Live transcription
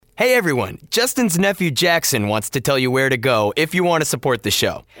Hey everyone, Justin's nephew Jackson wants to tell you where to go if you want to support the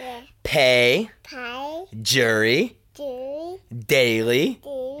show. Yeah. Pay. Pie. Jury. Jury. Daily.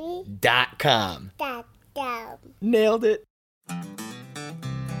 Daily. .com. .com. Nailed it.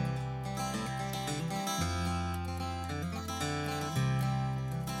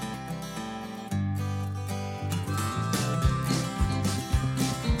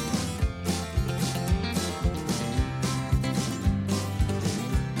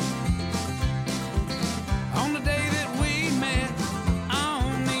 On the day that we met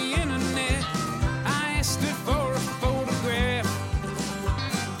on the internet, I asked her for a photograph.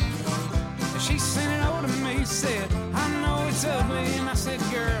 She sent it over to me, said, I know it's ugly. And I said,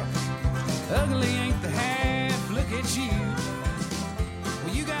 girl, ugly ain't the half. Look at you.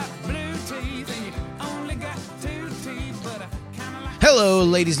 Well, you got blue teeth and you only got two teeth, but I kind of like... Hello,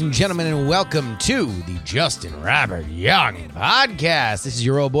 ladies and gentlemen, and welcome to the Justin Robert Young podcast. This is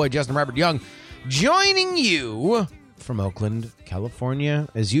your old boy, Justin Robert Young, joining you from Oakland, California.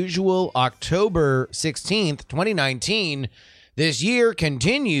 As usual, October 16th, 2019. This year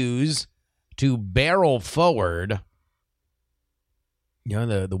continues to barrel forward. You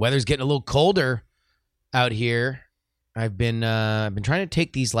know, the weather's getting a little colder out here. I've been trying to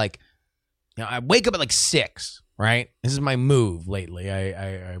take these, like, you know, I wake up at like 6, right? This is my move lately.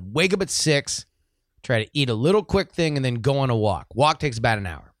 I wake up at 6, try to eat a little quick thing, and then go on a walk. Walk takes about an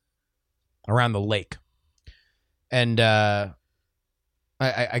hour around the lake. And I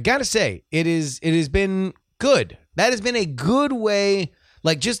gotta say, it has been good. That has been a good way,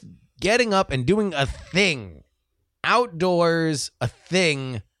 like just getting up and doing a thing outdoors, a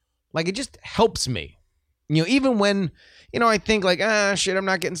thing, like it just helps me. You know, even when, you know, I think like, shit, I'm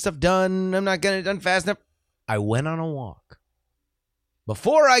not getting stuff done. I'm not getting it done fast enough. I went on a walk.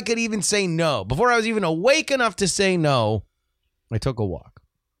 Before I could even say no, before I was even awake enough to say no, I took a walk.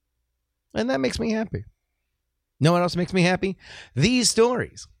 And that makes me happy. Know what else makes me happy? These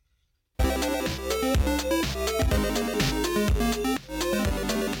stories.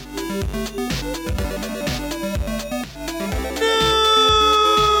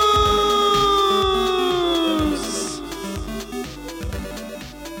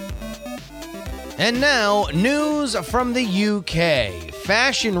 And now, news from the UK.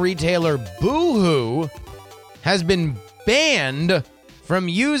 Fashion retailer Boohoo has been banned from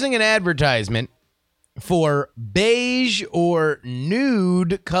using an advertisement for beige or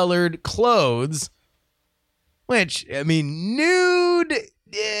nude colored clothes, which, I mean, nude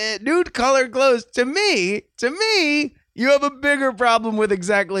colored clothes, to me, you have a bigger problem with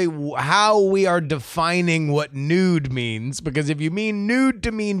exactly how we are defining what nude means, because if you mean nude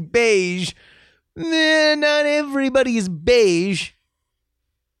to mean beige, not everybody is beige.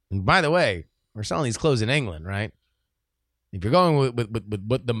 And by the way, we're selling these clothes in England, right? If you're going with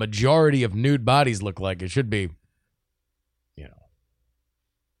what the majority of nude bodies look like, it should be, you know,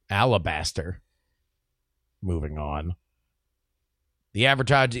 alabaster. Moving on. The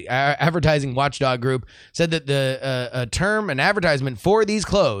advertising watchdog group said that the term, an advertisement for these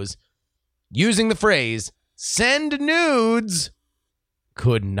clothes, using the phrase, send nudes,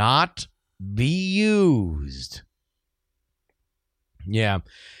 could not be used. Yeah.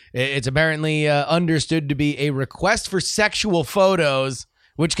 It's apparently understood to be a request for sexual photos,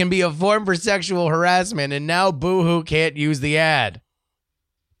 which can be a form for sexual harassment, and now Boohoo can't use the ad.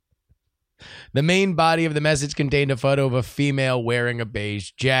 The main body of the message contained a photo of a female wearing a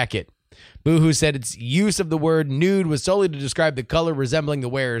beige jacket. Boohoo said its use of the word nude was solely to describe the color resembling the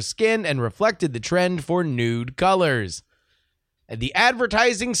wearer's skin and reflected the trend for nude colors. The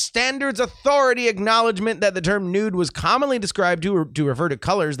Advertising Standards Authority acknowledgement that the term nude was commonly described to refer to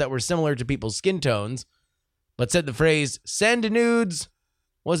colors that were similar to people's skin tones, but said the phrase send nudes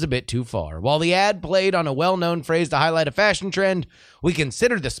was a bit too far. While the ad played on a well-known phrase to highlight a fashion trend, we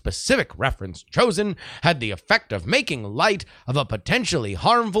considered the specific reference chosen had the effect of making light of a potentially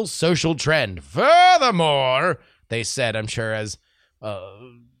harmful social trend. Furthermore, they said, I'm sure as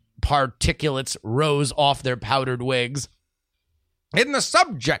particulates rose off their powdered wigs, in the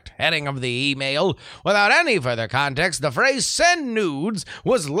subject heading of the email, without any further context, the phrase send nudes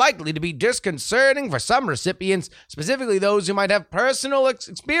was likely to be disconcerting for some recipients, specifically those who might have personal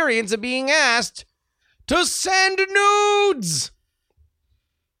experience of being asked to send nudes.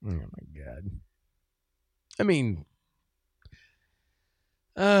 Oh my God. I mean,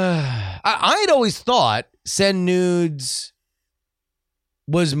 I'd always thought send nudes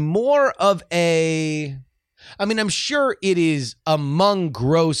was more of a... I mean, I'm sure it is among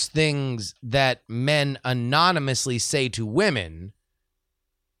gross things that men anonymously say to women,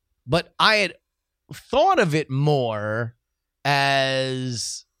 but I had thought of it more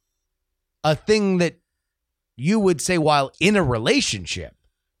as a thing that you would say while in a relationship.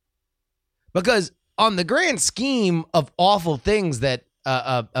 Because on the grand scheme of awful things that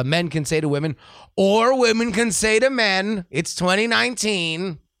men can say to women or women can say to men, it's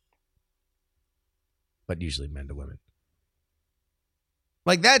 2019, but usually men to women.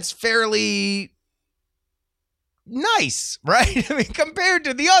 Like, that's fairly nice, right? I mean, compared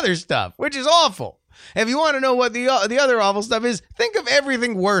to the other stuff, which is awful. If you want to know what the other awful stuff is, think of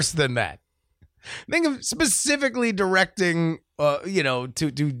everything worse than that. Think of specifically directing,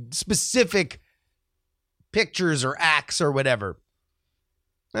 to specific pictures or acts or whatever.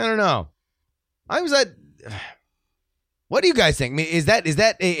 I don't know. What do you guys think? I mean, is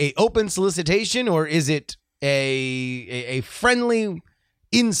that a open solicitation, or is it a friendly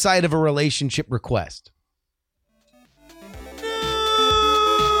inside of a relationship request?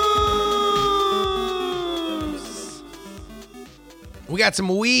 We got some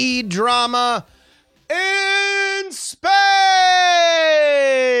weed drama in space.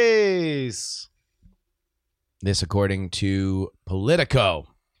 This according to Politico.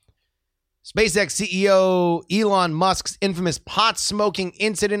 SpaceX CEO Elon Musk's infamous pot smoking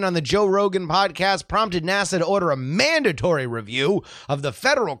incident on the Joe Rogan podcast prompted NASA to order a mandatory review of the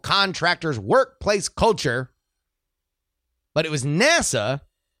federal contractor's workplace culture. But it was NASA,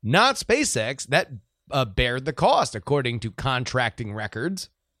 not SpaceX, that bared the cost, according to contracting records.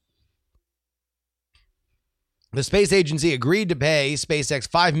 The space agency agreed to pay SpaceX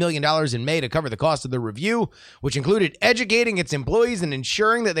 $5 million in May to cover the cost of the review, which included educating its employees and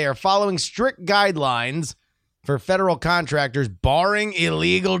ensuring that they are following strict guidelines for federal contractors, barring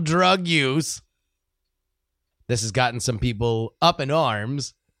illegal drug use. This has gotten some people up in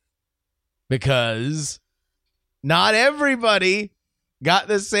arms because not everybody got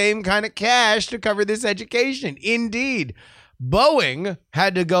the same kind of cash to cover this education. Indeed, Boeing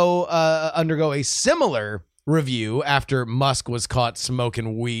had to go undergo a similar review after Musk was caught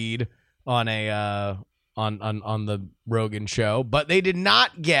smoking weed on on the Rogan show, but they did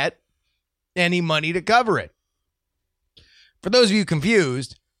not get any money to cover it. For those of you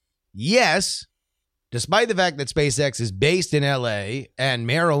confused, yes, despite the fact that SpaceX is based in LA and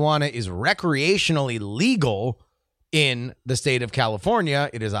marijuana is recreationally legal in the state of California,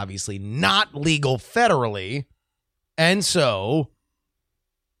 it is obviously not legal federally, and so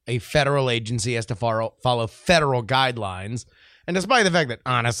a federal agency has to follow federal guidelines. And despite the fact that,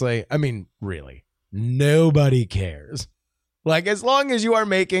 honestly, I mean, really, nobody cares. Like, as long as you are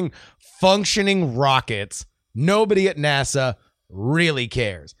making functioning rockets, nobody at NASA really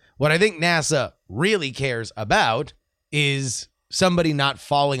cares. What I think NASA really cares about is somebody not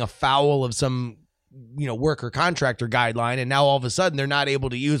falling afoul of some, worker contractor guideline, and now all of a sudden they're not able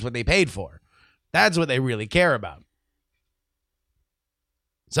to use what they paid for. That's what they really care about.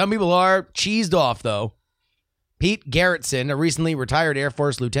 Some people are cheesed off, though. Pete Garrettson, a recently retired Air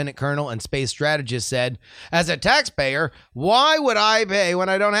Force lieutenant colonel and space strategist, said, "As a taxpayer, why would I pay when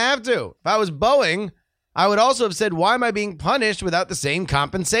I don't have to? If I was Boeing, I would also have said, why am I being punished without the same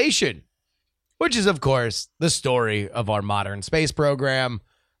compensation?" Which is, of course, the story of our modern space program.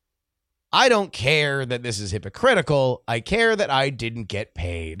 I don't care that this is hypocritical. I care that I didn't get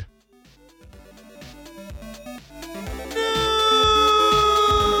paid.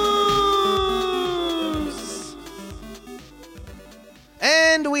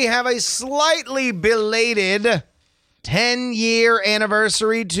 And we have a slightly belated 10-year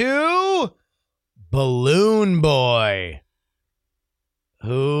anniversary to Balloon Boy.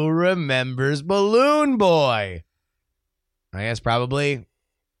 Who remembers Balloon Boy? I guess probably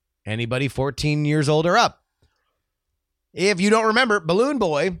anybody 14 years old or up. If you don't remember, Balloon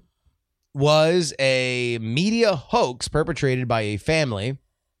Boy was a media hoax perpetrated by a family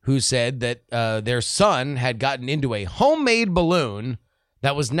who said that their son had gotten into a homemade balloon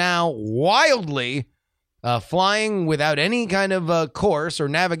that was now wildly flying without any kind of course or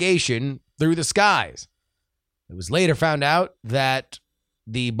navigation through the skies. It was later found out that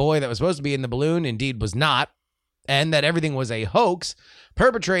the boy that was supposed to be in the balloon indeed was not, and that everything was a hoax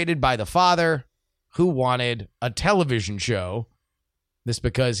perpetrated by the father who wanted a television show. This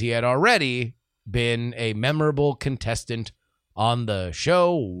because he had already been a memorable contestant on the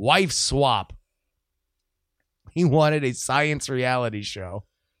show Wife Swap. He wanted a science reality show.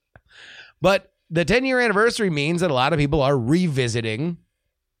 But the 10-year anniversary means that a lot of people are revisiting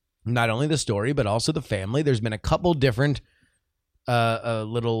not only the story, but also the family. There's been a couple different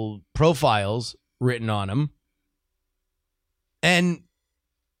little profiles written on him. And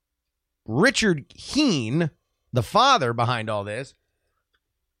Richard Heen, the father behind all this,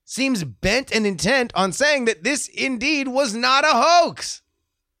 seems bent and intent on saying that this indeed was not a hoax.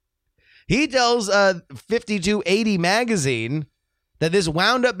 He tells 5280 magazine that this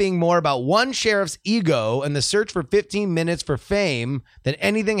wound up being more about one sheriff's ego and the search for 15 minutes for fame than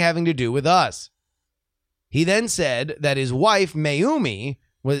anything having to do with us. He then said that his wife, Mayumi,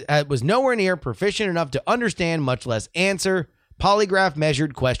 was nowhere near proficient enough to understand, much less answer, polygraph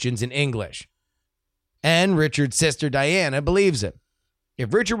measured questions in English. And Richard's sister, Diana, believes him.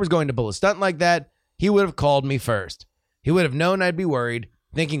 If Richard was going to pull a stunt like that, he would have called me first. He would have known I'd be worried,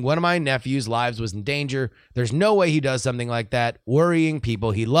 thinking one of my nephew's lives was in danger. There's no way he does something like that, worrying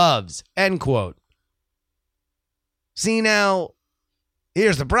people he loves. End quote. See, now,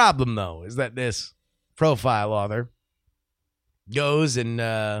 here's the problem, though, is that this profile author goes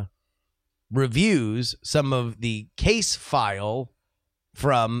and reviews some of the case file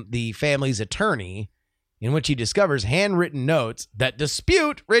from the family's attorney, in which he discovers handwritten notes that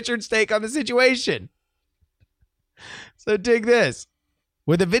dispute Richard's take on the situation. So dig this.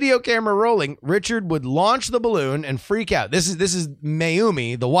 With the video camera rolling, Richard would launch the balloon and freak out. This is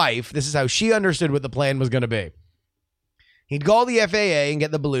Mayumi, the wife. This is how she understood what the plan was going to be. He'd call the FAA and get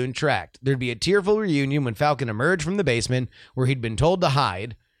the balloon tracked. There'd be a tearful reunion when Falcon emerged from the basement where he'd been told to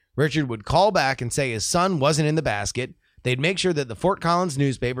hide. Richard would call back and say his son wasn't in the basket. They'd make sure that the Fort Collins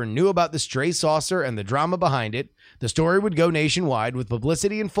newspaper knew about the stray saucer and the drama behind it. The story would go nationwide with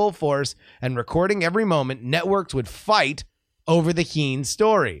publicity in full force, and recording every moment, networks would fight over the Heen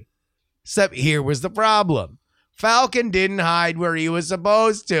story. Except here was the problem. Falcon didn't hide where he was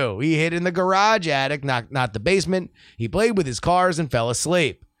supposed to. He hid in the garage attic, not the basement. He played with his cars and fell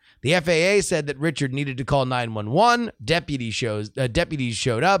asleep. The FAA said that Richard needed to call 911. Deputies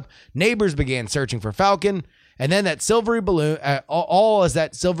showed up. Neighbors began searching for Falcon. And then that silvery balloon, all as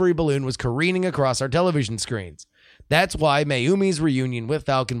that silvery balloon was careening across our television screens. That's why Mayumi's reunion with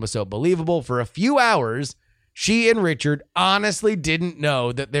Falcon was so believable. For a few hours, she and Richard honestly didn't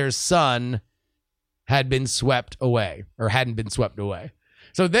know that their son had been swept away or hadn't been swept away.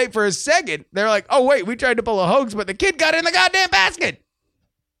 So for a second, they're like, oh, wait, we tried to pull a hoax, but the kid got in the goddamn basket.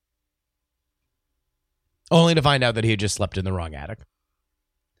 Only to find out that he had just slept in the wrong attic.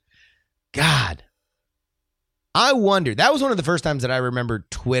 God. I wonder, that was one of the first times that I remember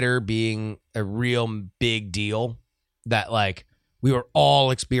Twitter being a real big deal, that like we were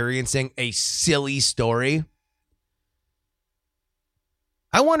all experiencing a silly story.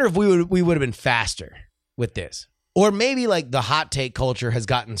 I wonder if we would have been faster with this, or maybe like the hot take culture has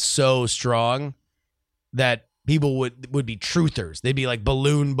gotten so strong that people would be truthers. They'd be like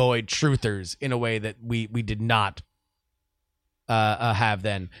Balloon Boy truthers in a way that we did not have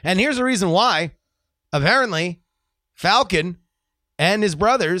then. And here's the reason why. Apparently, Falcon and his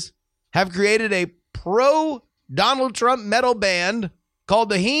brothers have created a pro-Donald Trump metal band called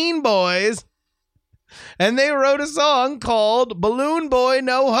the Heen Boys, and they wrote a song called Balloon Boy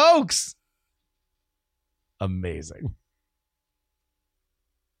No Hoax. Amazing.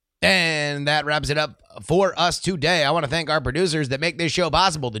 And that wraps it up for us today. I want to thank our producers that make this show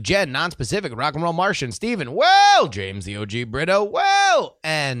possible. The Jen, Non-Specific, Rock and Roll Martian, Steven, well, James the OG Brito, well,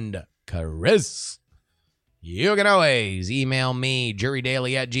 and Chris. You can always email me,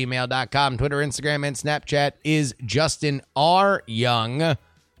 jurydaily@gmail.com. Twitter, Instagram, and Snapchat is Justin R. Young.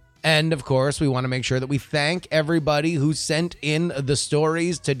 And, of course, we want to make sure that we thank everybody who sent in the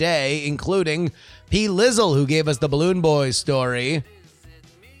stories today, including P. Lizzle, who gave us the Balloon Boys story.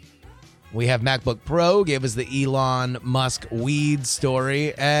 We have MacBook Pro, gave us the Elon Musk weed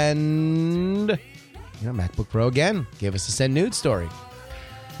story. And, MacBook Pro again, gave us the Send Nude story.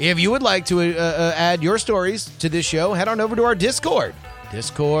 If you would like to add your stories to this show, head on over to our Discord.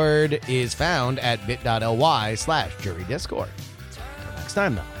 Discord is found at bit.ly/jurydiscord. Until next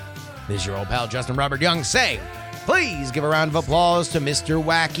time, though, this is your old pal Justin Robert Young saying, please give a round of applause to Mr.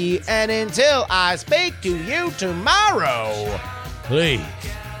 Wacky. And until I speak to you tomorrow, please,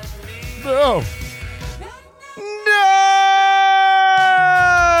 no.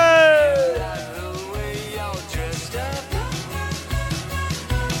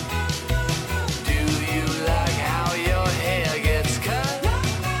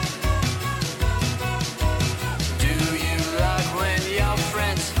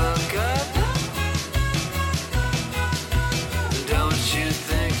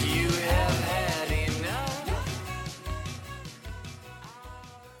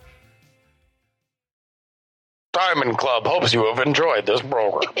 Diamond Club hopes you have enjoyed this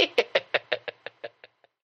program.